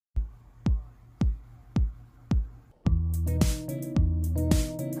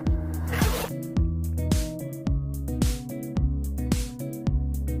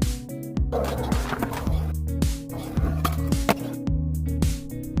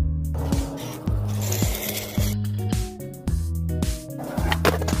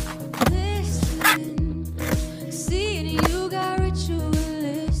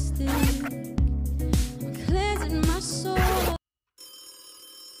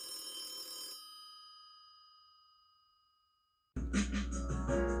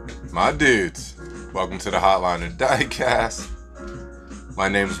My dudes, welcome to the Hotline and Diecast. My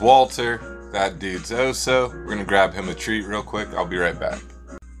name's Walter. That dude's Oso. We're gonna grab him a treat real quick. I'll be right back.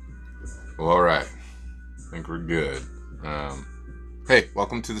 Well, all right. I think we're good. Hey,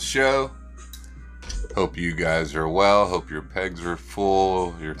 welcome to the show. Hope you guys are well. Hope your pegs are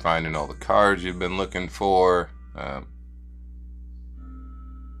full. You're finding all the cards you've been looking for.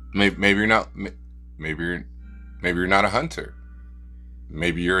 Maybe you're not. Maybe you're not a hunter.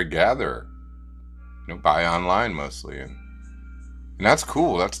 Maybe you're a gatherer. Buy online mostly, and that's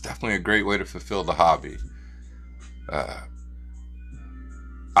cool. That's definitely a great way to fulfill the hobby.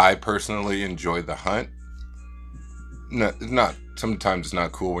 I personally enjoy the hunt. Sometimes it's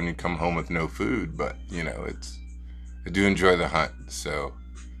not cool when you come home with no food, but I do enjoy the hunt. So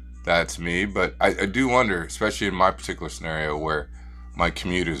that's me. But I do wonder, especially in my particular scenario where my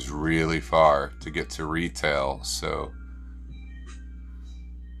commute is really far to get to retail. So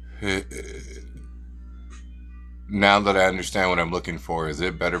now that I understand what I'm looking for, is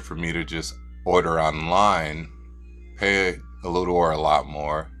it better for me to just order online, pay a little or a lot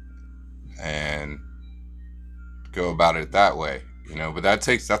more, and go about it that way? But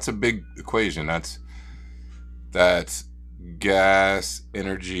that's a big equation. That's gas,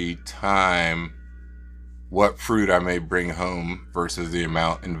 energy, time, what fruit I may bring home versus the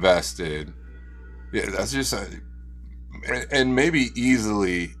amount invested. Yeah, that's just and maybe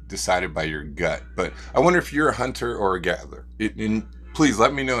easily decided by your gut. But I wonder if you're a hunter or a gatherer. Please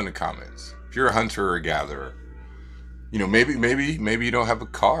let me know in the comments if you're a hunter or a gatherer. Maybe you don't have a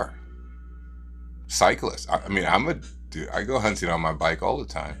car. Cyclist. I'm a dude. I go hunting on my bike all the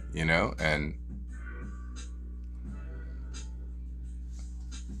time. And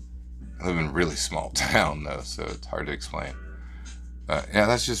I live in a really small town though, so it's hard to explain. Yeah,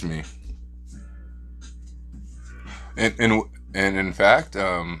 that's just me. And in fact,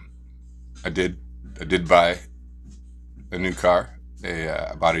 I did buy a new car.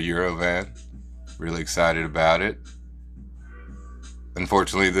 I bought a Eurovan. Really excited about it.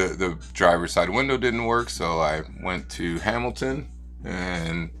 Unfortunately, the driver's side window didn't work, so I went to Hamilton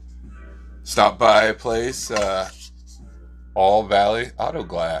and stopped by a place, All Valley Auto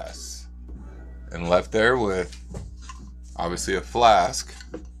Glass, and left there with obviously a flask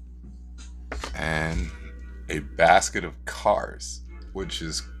and a basket of cars, which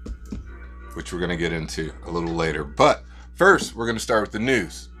we're going to get into a little later. But first, we're going to start with the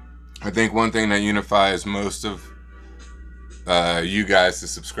news. I think one thing that unifies most of you guys, the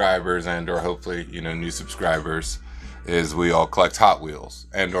subscribers, and or hopefully new subscribers, is we all collect Hot Wheels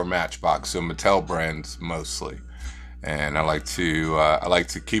and or Matchbox, so Mattel brands mostly. And I like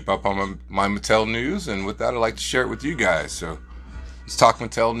to keep up on my Mattel news, and with that I like to share it with you guys. So let's talk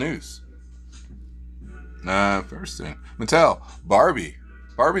Mattel news. First thing, Mattel, Barbie.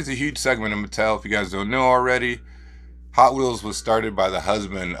 Barbie's a huge segment of Mattel. If you guys don't know already, Hot Wheels was started by the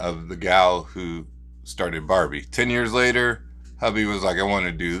husband of the gal who started Barbie. 10 years later, hubby was like, I want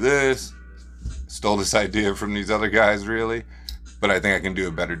to do this. Stole this idea from these other guys, really, but I think I can do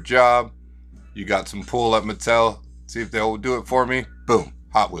a better job. You got some pull at Mattel. See if they'll do it for me. Boom,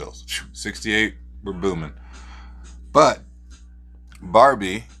 Hot Wheels. 68, we're booming. But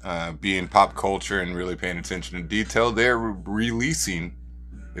Barbie, being pop culture and really paying attention to detail, they're releasing,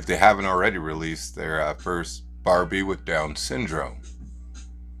 if they haven't already released, their first Barbie with Down syndrome.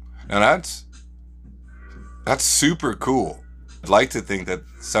 Now that's super cool. I'd like to think that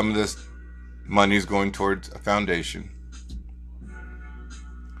some of this money is going towards a foundation.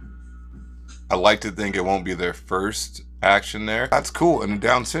 I like to think it won't be their first action there. That's cool, and the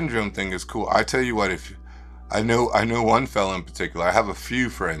Down syndrome thing is cool. I tell you what, if I know one fella in particular. I have a few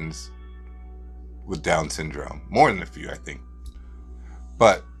friends with Down syndrome, more than a few, I think.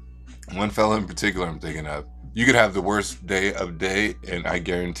 But one fella in particular I'm thinking of. You could have the worst day of day, and I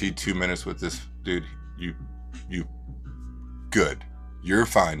guarantee 2 minutes with this dude, you good. You're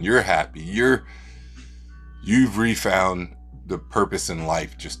fine. You're happy. You've refound the purpose in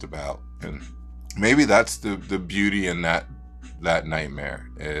life, just about. And maybe that's the beauty in that nightmare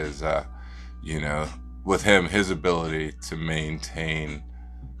is, with him, his ability to maintain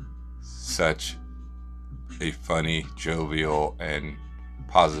such a funny, jovial, and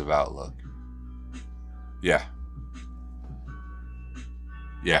positive outlook. Yeah.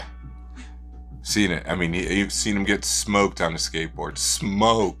 Seen it. You've seen him get smoked on a skateboard.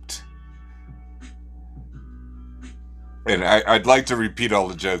 Smoked. And I'd like to repeat all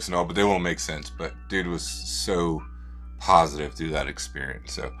the jokes and all, but they won't make sense. But dude was so positive through that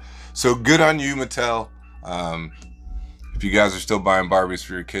experience. So good on you, Mattel. If you guys are still buying Barbies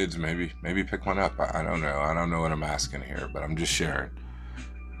for your kids, maybe pick one up. I don't know. I don't know what I'm asking here, but I'm just sharing.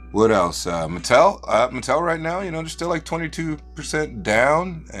 What else? Mattel right now, they're still like 22%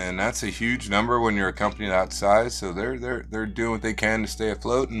 down, and that's a huge number when you're a company that size. So they're doing what they can to stay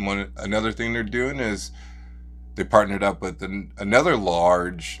afloat. And another thing they're doing is they partnered up with another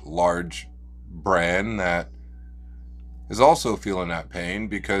large brand that is also feeling that pain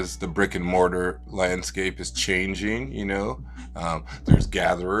because the brick and mortar landscape is changing. There's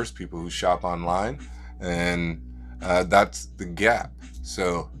gatherers, people who shop online, and that's the Gap.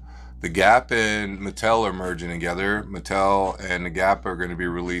 So the Gap and Mattel are merging together. Mattel and the Gap are going to be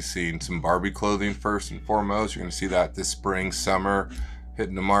releasing some Barbie clothing first and foremost. You're going to see that this spring, summer,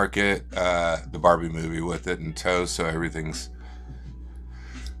 hitting the market. The Barbie movie with it in tow, so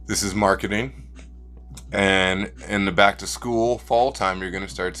this is marketing. And in the back to school fall time, you're going to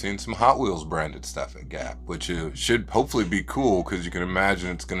start seeing some Hot Wheels branded stuff at Gap, which should hopefully be cool because you can imagine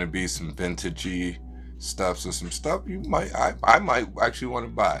it's going to be some vintagey stuff. So some stuff I might actually want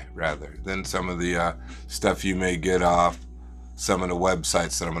to buy rather than some of the stuff you may get off some of the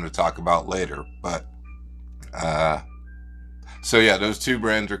websites that I'm going to talk about later. But so yeah, those two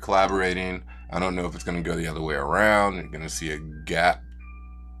brands are collaborating. I don't know if it's going to go the other way around. You're going to see a Gap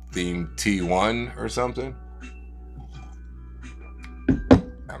themed T1 or something.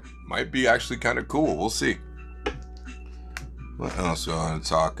 That might be actually kind of cool. We'll see. What else do I want to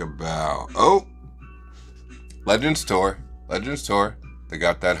talk about? Oh, Legends Tour. They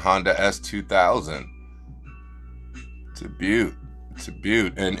got that Honda S2000. It's a beaut.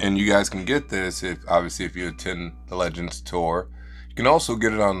 And you guys can get this if you attend the Legends Tour. You can also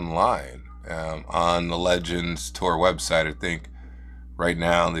get it online on the Legends Tour website. I think right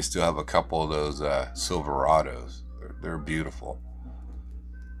now they still have a couple of those Silverados. They're beautiful.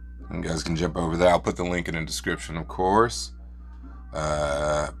 You guys can jump over there. I'll put the link in the description, of course.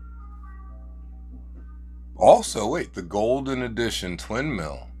 Also, wait, the Golden Edition Twin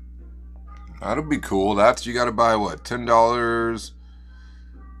Mill. That'll be cool. You got to buy what, $10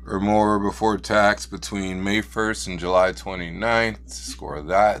 or more before tax between May 1st and July 29th to score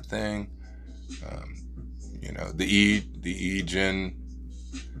that thing. The E-Gen,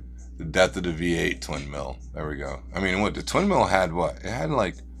 the death of the V8 Twin Mill. There we go. I mean, the Twin Mill had what? It had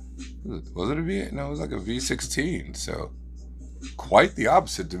like, was it a V8? No, it was like a V16. So quite the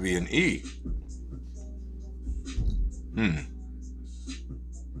opposite to be an E.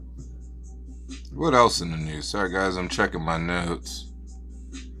 What else in the news? Sorry guys, I'm checking my notes.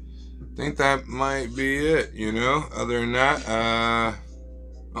 Think that might be it, Other than that,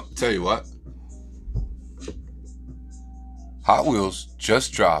 I'll tell you what. Hot Wheels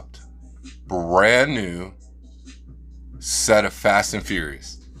just dropped brand new set of Fast and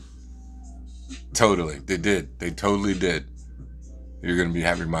Furious. Totally. They did. They totally did. You're going to be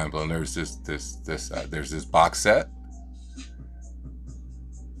having your mind blown. There's this box set.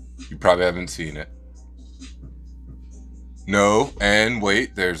 You probably haven't seen it. No, and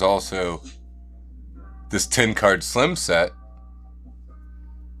wait, there's also this 10-card slim set.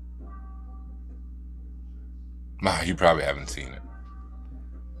 You probably haven't seen it.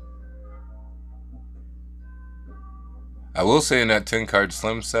 I will say in that 10-card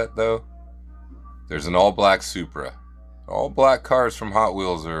slim set, though, there's an all-black Supra. All-black cars from Hot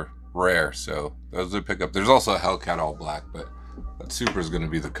Wheels are rare, so those are pick up. There's also a Hellcat all-black, but that Supra is going to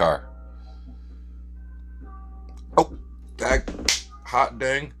be the car. Oh, hot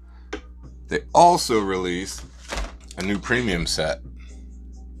dang. They also released a new premium set.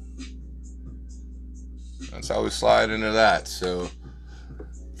 That's how we slide into that. So,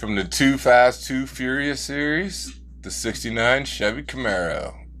 from the Too Fast, Too Furious series, the 69 Chevy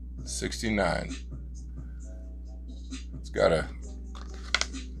Camaro. 69. It's got a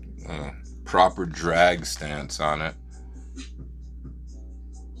proper drag stance on it.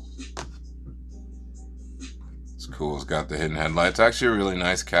 It's cool. It's got the hidden headlights. Actually a really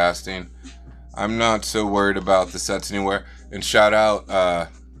nice casting. I'm not so worried about the sets anywhere. And shout out,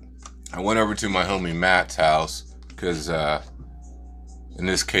 I went over to my homie Matt's house because in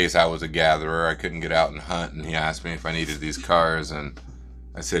this case I was a gatherer. I couldn't get out and hunt, and he asked me if I needed these cars, and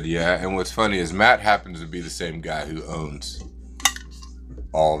I said yeah. And what's funny is Matt happens to be the same guy who owns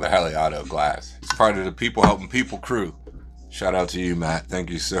all the Heli Auto glass. He's part of the People Helping People crew. Shout out to you, Matt. Thank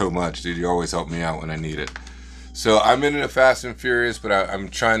you so much, dude. You always help me out when I need it. So I'm in a Fast and Furious, but I'm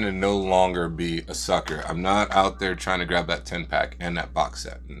trying to no longer be a sucker. I'm not out there trying to grab that 10-pack and that box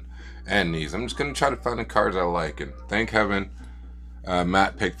set and these. I'm just going to try to find the cars I like. And thank heaven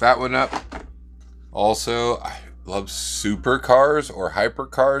Matt picked that one up. Also, I love supercars, or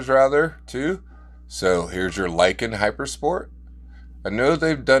hypercars rather, too. So here's your Lycan Hypersport. I know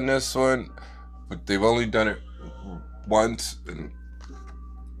they've done this one, but they've only done it once, and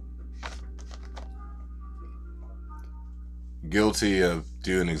guilty of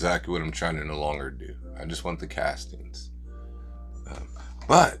doing exactly what I'm trying to no longer do. I just want the castings.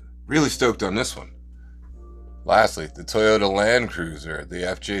 But really stoked on this one. Lastly, the Toyota Land Cruiser, the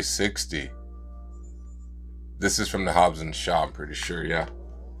FJ60. This is from the Hobbs & Shaw, I'm pretty sure, yeah.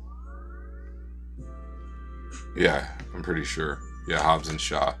 Yeah, I'm pretty sure. Yeah, Hobbs &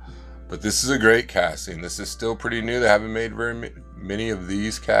 Shaw. But this is a great casting. This is still pretty new. They haven't made very many of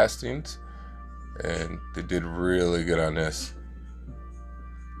these castings. And they did really good on this.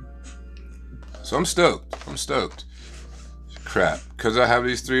 So I'm stoked. I'm stoked. Crap. Because I have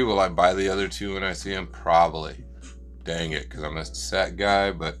these three, will I buy the other two when I see them? Probably. Dang it, because I'm a set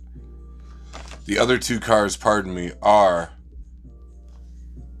guy. But the other two cars, pardon me, are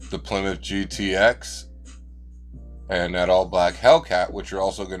the Plymouth GTX and that all-black Hellcat, which you're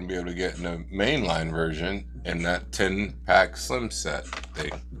also going to be able to get in a mainline version in that 10-pack slim set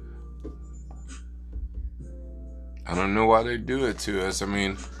thing. I don't know why they do it to us. I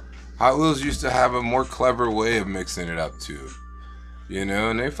mean, Hot Wheels used to have a more clever way of mixing it up too. You know,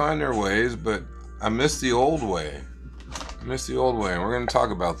 and they find their ways, but I miss the old way. I miss the old way, and we're going to talk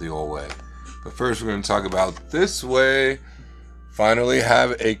about the old way. But first, we're going to talk about this way. Finally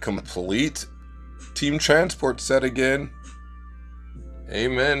have a complete Team Transport set again.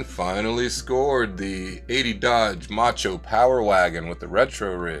 Amen. Finally scored the 80 Dodge Macho Power Wagon with the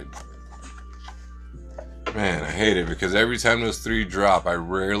retro rig. Man, I hate it because every time those three drop, I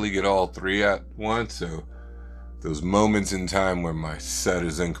rarely get all three at once. So those moments in time where my set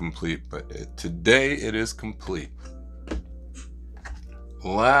is incomplete, but today it is complete.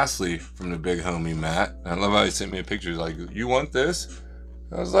 Lastly, from the big homie Matt, I love how he sent me a picture. He's like, "You want this?"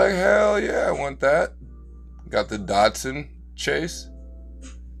 I was like, "Hell yeah, I want that." Got the Datsun Chase,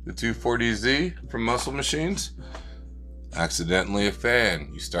 the 240Z from Muscle Machines. Accidentally a fan.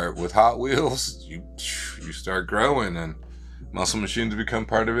 You start with Hot Wheels, you start growing, and Muscle Machines become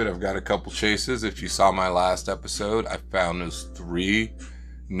part of it. I've got a couple chases. If you saw my last episode, I found those 3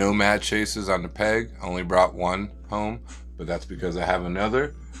 Nomad chases on the peg. I only brought one home, but that's because I have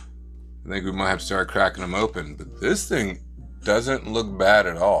another. I think we might have to start cracking them open. But this thing doesn't look bad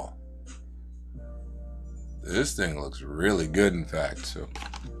at all. This thing looks really good, in fact. So,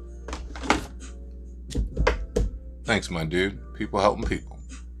 thanks, my dude. People helping people.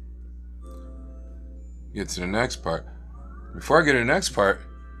 Get to the next part. Before I get to the next part,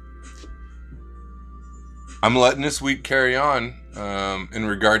 I'm letting this week carry on in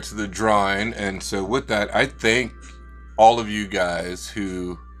regard to the drawing. And so with that, I thank all of you guys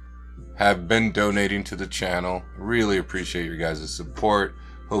who have been donating to the channel. Really appreciate your guys' support.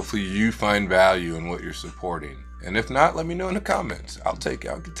 Hopefully you find value in what you're supporting. And if not, let me know in the comments. I'll take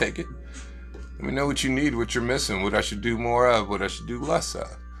it. I can take it. Let me know what you need, what you're missing, what I should do more of, what I should do less of.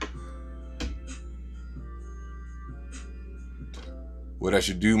 What I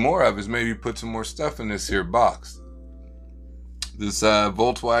should do more of is maybe put some more stuff in this here box. This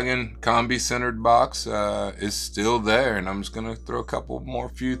Volkswagen combi-centered box is still there, and I'm just going to throw a couple more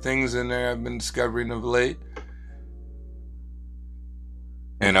few things in there I've been discovering of late.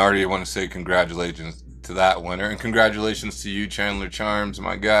 And I already want to say congratulations to that winner, and congratulations to you, Chandler Charms,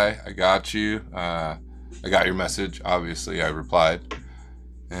 my guy. I got you. I got your message. Obviously, I replied.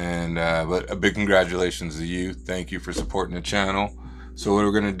 And but a big congratulations to you. Thank you for supporting the channel. So what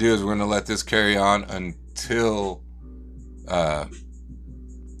we're going to do is we're going to let this carry on until,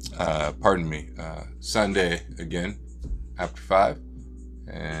 Sunday again, after 5,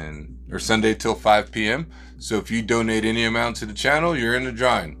 or Sunday till 5 p.m. So if you donate any amount to the channel, you're in the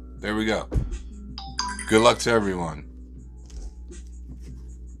drawing. There we go. Good luck to everyone.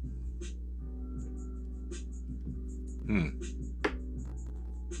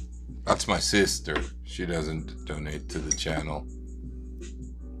 That's my sister. She doesn't donate to the channel.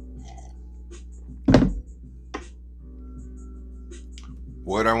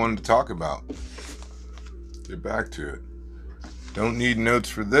 What I wanted to talk about. Get back to it. Don't need notes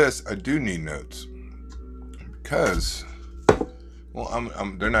for this. I do need notes. Because, well,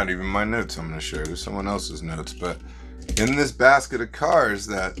 they're not even my notes I'm going to share. They're someone else's notes. But in this basket of cars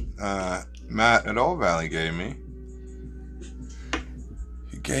that Matt at All Valley gave me,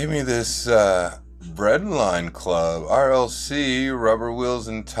 he gave me this Breadline Club RLC rubber wheels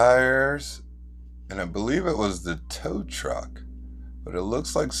and tires. And I believe it was the tow truck. But it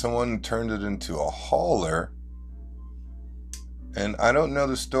looks like someone turned it into a hauler. And I don't know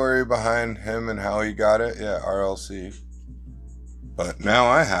the story behind him and how he got it. Yeah, RLC. But now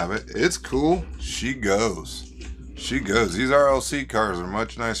I have it. It's cool. She goes. She goes. These RLC cars are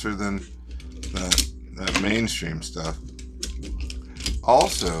much nicer than that mainstream stuff.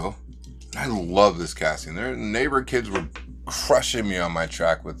 Also, I love this casting. Their neighbor kids were crushing me on my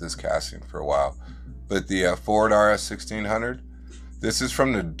track with this casting for a while. But the Ford RS 1600, this is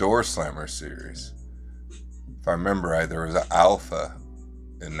from the Door Slammer series. If I remember right, there was an Alpha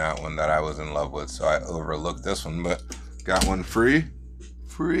in that one that I was in love with, so I overlooked this one, but got one free.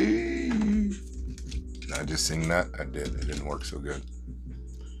 Free. Did I just sing that? I did. It didn't work so good.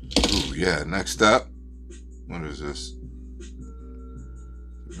 Ooh, yeah. Next up, what is this?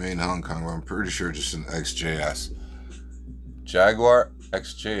 Main Hong Kong. I'm pretty sure just an XJS. Jaguar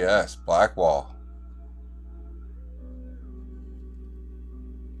XJS Blackwall.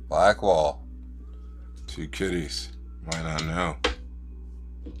 Blackwall. Two kitties. Might not know.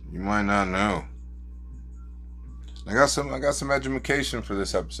 You might not know. I got some education for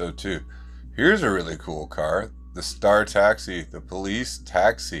this episode too. Here's a really cool car. The Star Taxi. The police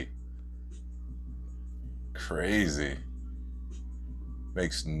taxi. Crazy.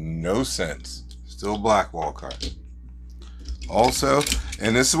 Makes no sense. Still Blackwall car. Also,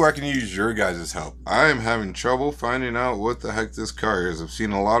 and this is where I can use your guys' help. I am having trouble finding out what the heck this car is. I've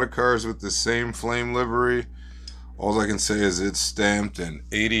seen a lot of cars with the same flame livery. All I can say is it's stamped in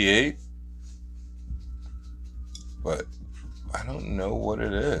 88. But I don't know what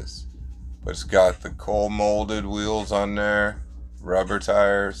it is. But it's got the coal molded wheels on there. Rubber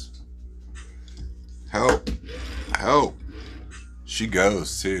tires. Help. Help. She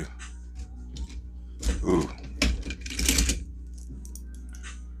goes too. Ooh.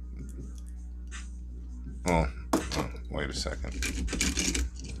 Oh, wait a second.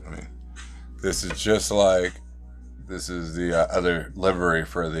 I mean, this is just like, this is the other livery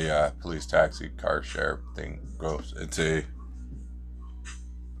for the police taxi car share thing goes. It's a,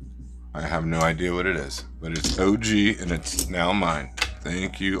 I have no idea what it is, but it's OG and it's now mine.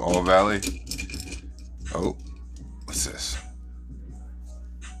 Thank you, All Valley. Oh, what's this?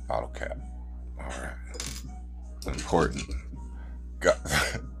 Bottle cap. All right. Important. Got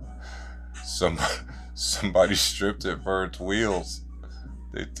somebody stripped it for its wheels.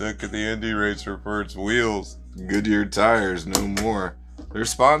 They took the Indy Racer for its wheels. Goodyear tires, no more. They're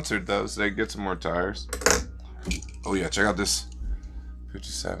sponsored though, so they get some more tires. Oh yeah, check out this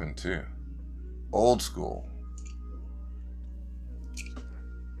 57 too. Old school.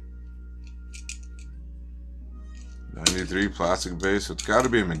 '93 plastic base. So it's got to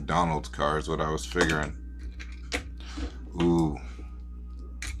be a McDonald's car is what I was figuring. Ooh.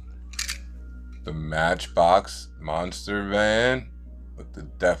 The Matchbox monster van with the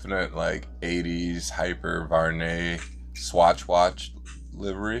definite like 80s hyper Varney Swatch watch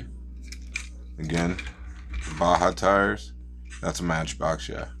livery. Again, Baja tires. That's a Matchbox,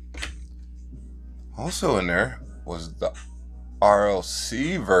 yeah. Also in there was the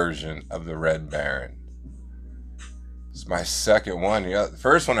RLC version of the Red Baron. It's my second one. Yeah, the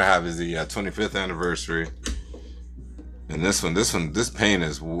first one I have is the 25th anniversary. And this paint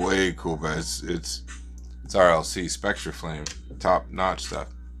is way cool, but it's RLC Spectra Flame, top notch stuff.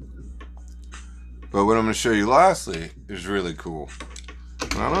 But what I'm going to show you lastly is really cool.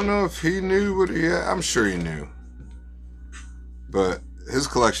 And I don't know if he knew what he had. I'm sure he knew. But his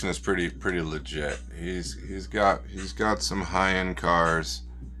collection is pretty legit. He's got some high-end cars,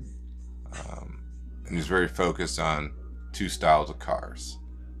 and he's very focused on two styles of cars: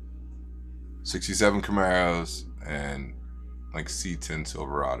 67 Camaros and like C10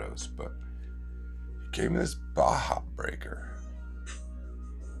 Silverados. But he gave me this Baja breaker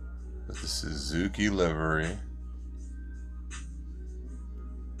with the Suzuki livery.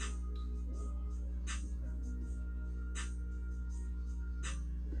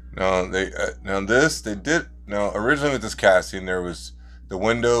 Now originally with this casting there was, the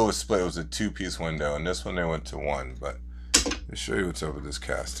window was split. It was a two-piece window, and this one they went to one. But let me show you what's up with this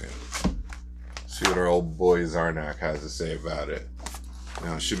casting. See what our old boy Zarnak has to say about it.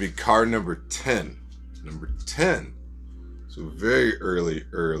 Now it should be car number 10. Number 10. So very early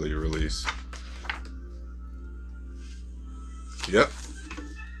release. Yep.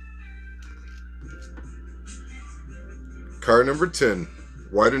 Car number 10.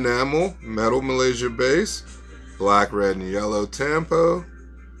 White enamel, metal Malaysia base, black, red, and yellow tampo.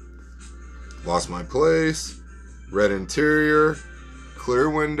 Lost my place. Red interior, clear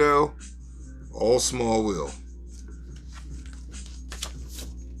window, all small wheel.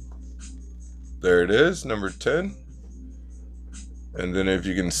 There it is, number 10. And then if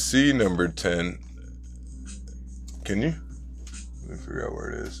you can see number 10, can you? Let me figure out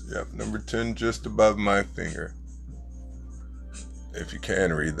where it is. Yep, number 10 just above my finger. if you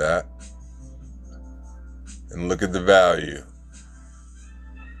can read that. And look at the value.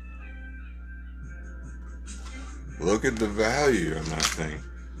 Look at the value on that thing.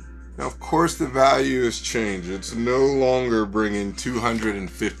 Now, of course, the value has changed. It's no longer bringing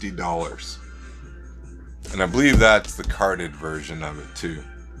 $250. And I believe that's the carded version of it, too.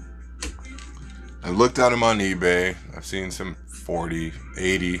 I've looked at them on eBay. I've seen some 40,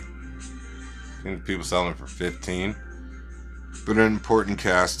 80. I've seen people selling them for 15. But an important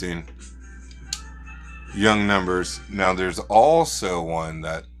casting. Young numbers. Now, there's also one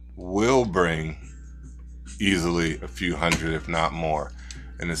that will bring easily a few hundred, if not more.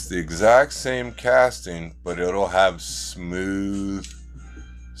 And it's the exact same casting, but it'll have smooth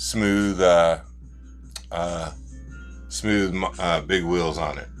big wheels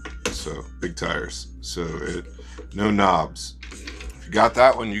on it. So big tires. So no knobs. If you got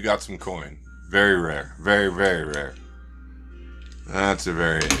that one, you got some coin. Very rare. Very, very rare. That's a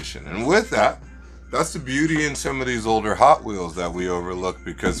variation. And with that, that's the beauty in some of these older Hot Wheels that we overlook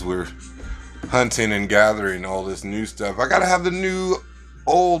because we're hunting and gathering all this new stuff. I gotta have the new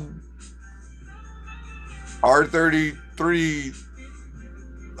old R33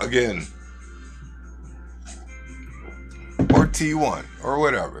 again, or T1 or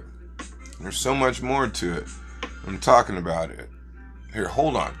whatever. There's so much more to it. I'm talking about it. Here,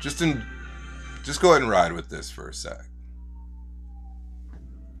 hold on. Just go ahead and ride with this for a sec.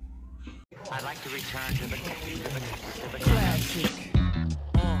 I'd like to return to the classic.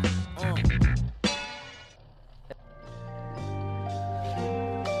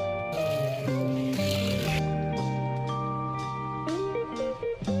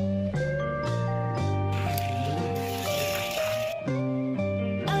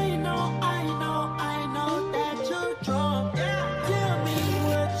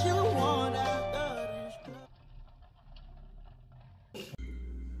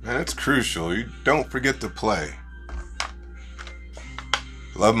 And it's crucial. You don't forget to play.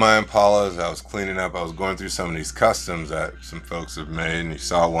 Love my Impalas. I was cleaning up. I was going through some of these customs that some folks have made, and you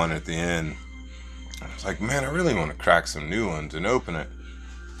saw one at the end. I was like, man, I really want to crack some new ones and open it.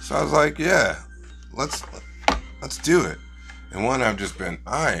 So I was like, yeah, let's do it. And one I've just been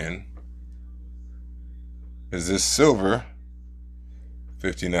eyeing is this silver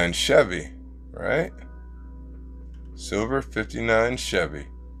 59 Chevy, right? Silver 59 Chevy.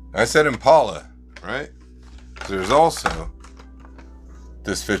 I said Impala, right? So there's also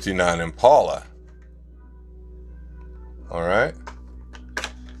this 59 Impala. All right.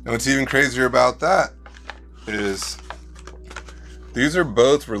 And what's even crazier about that is these are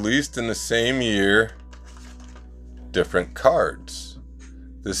both released in the same year, different cards.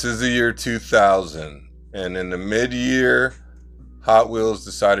 This is the year 2000, and in the mid-year, Hot Wheels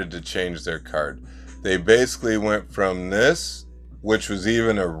decided to change their card. They basically went from this, which was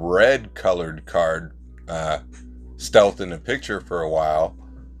even a red colored card, stealth in the picture for a while,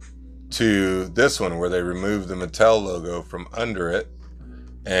 to this one where they removed the Mattel logo from under it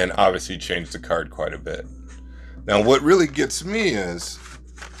and obviously changed the card quite a bit. Now what really gets me is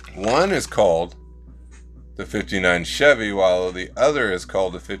one is called the 59 Chevy while the other is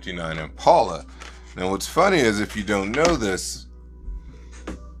called the 59 Impala. Now what's funny is, if you don't know this,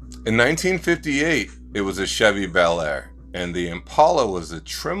 in 1958 it was a Chevy Bel Air. And the Impala was a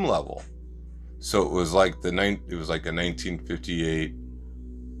trim level, so it was like a 1958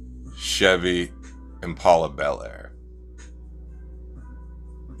 Chevy Impala Bel Air.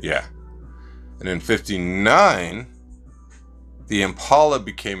 Yeah, and in '59, the Impala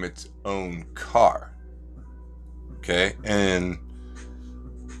became its own car. Okay, and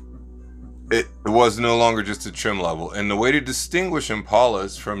it was no longer just a trim level. And the way to distinguish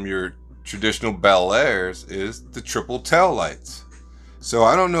Impalas from your traditional Bel Airs is the triple tail lights. So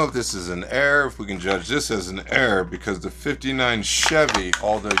I don't know if this is an error, if we can judge this as an error, because the 59 Chevy,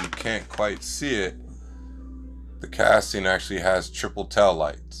 although you can't quite see it, the casting actually has triple tail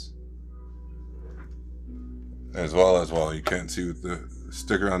lights. As well, you can't see with the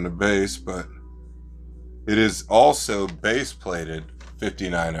sticker on the base, but it is also base plated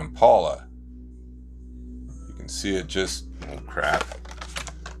 59 Impala. You can see it just, oh crap,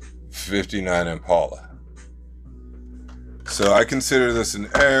 59 Impala. So I consider this an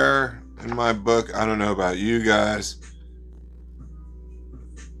error in my book. I don't know about you guys.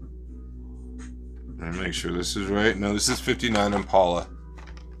 Let me make sure this is right. No, this is 59 Impala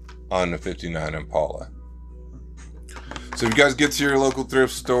on the 59 Impala. So if you guys get to your local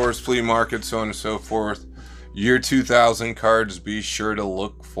thrift stores, flea markets, so on and so forth, year 2000 cards, be sure to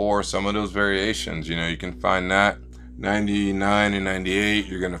look for some of those variations. You know, you can find that 99 and 98.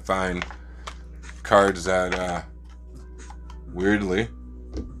 You're going to find cards that weirdly,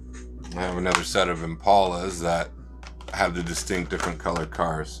 I have another set of Impalas that have the distinct different color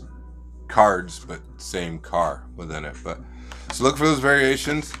cards, but same car within it. But so look for those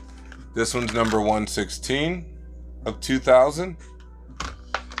variations. This one's number 116 of 2000.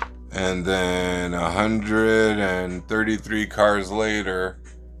 And then 133 cars later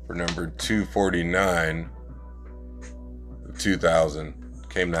for number 249 of 2000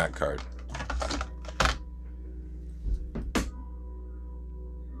 came that card.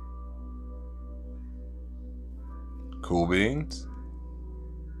 Cool beans.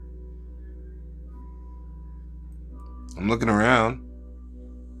 I'm looking around.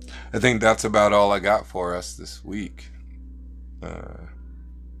 I think that's about all I got for us this week.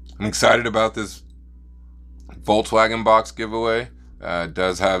 I'm excited about this Volkswagen box giveaway. It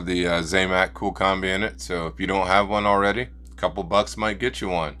does have the Zamac Cool Combi in it, so if you don't have one already, a couple bucks might get you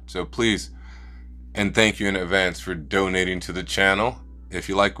one. So please, and thank you in advance for donating to the channel. If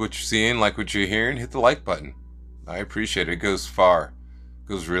you like what you're seeing, like what you're hearing, hit the like button. I appreciate it. It goes far. It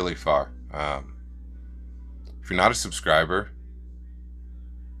goes really far. If you're not a subscriber,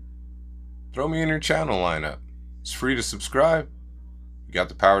 throw me in your channel lineup. It's free to subscribe. You got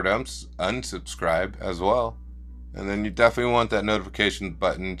the power to unsubscribe as well. And then you definitely want that notification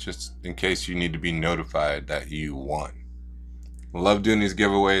button just in case you need to be notified that you won. I love doing these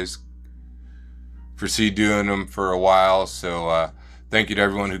giveaways. Foresee doing them for a while. So thank you to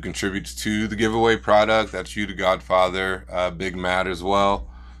everyone who contributes to the giveaway product. That's you, the Godfather, Big Matt as well,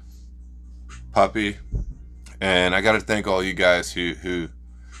 Puppy. And I got to thank all you guys who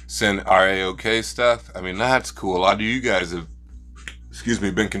send RAOK stuff. I mean, that's cool. A lot of you guys have,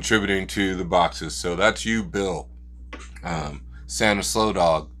 been contributing to the boxes. So that's you, Bill, Santa Slow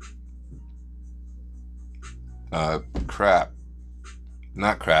Dog, crap,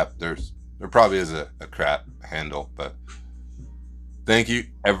 not crap. There probably is a crap handle, but thank you,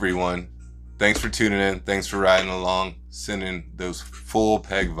 everyone. Thanks for tuning in. Thanks for riding along, sending those full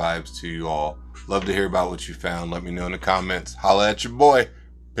peg vibes to you all. Love to hear about what you found. Let me know in the comments. Holla at your boy.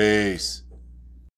 Peace.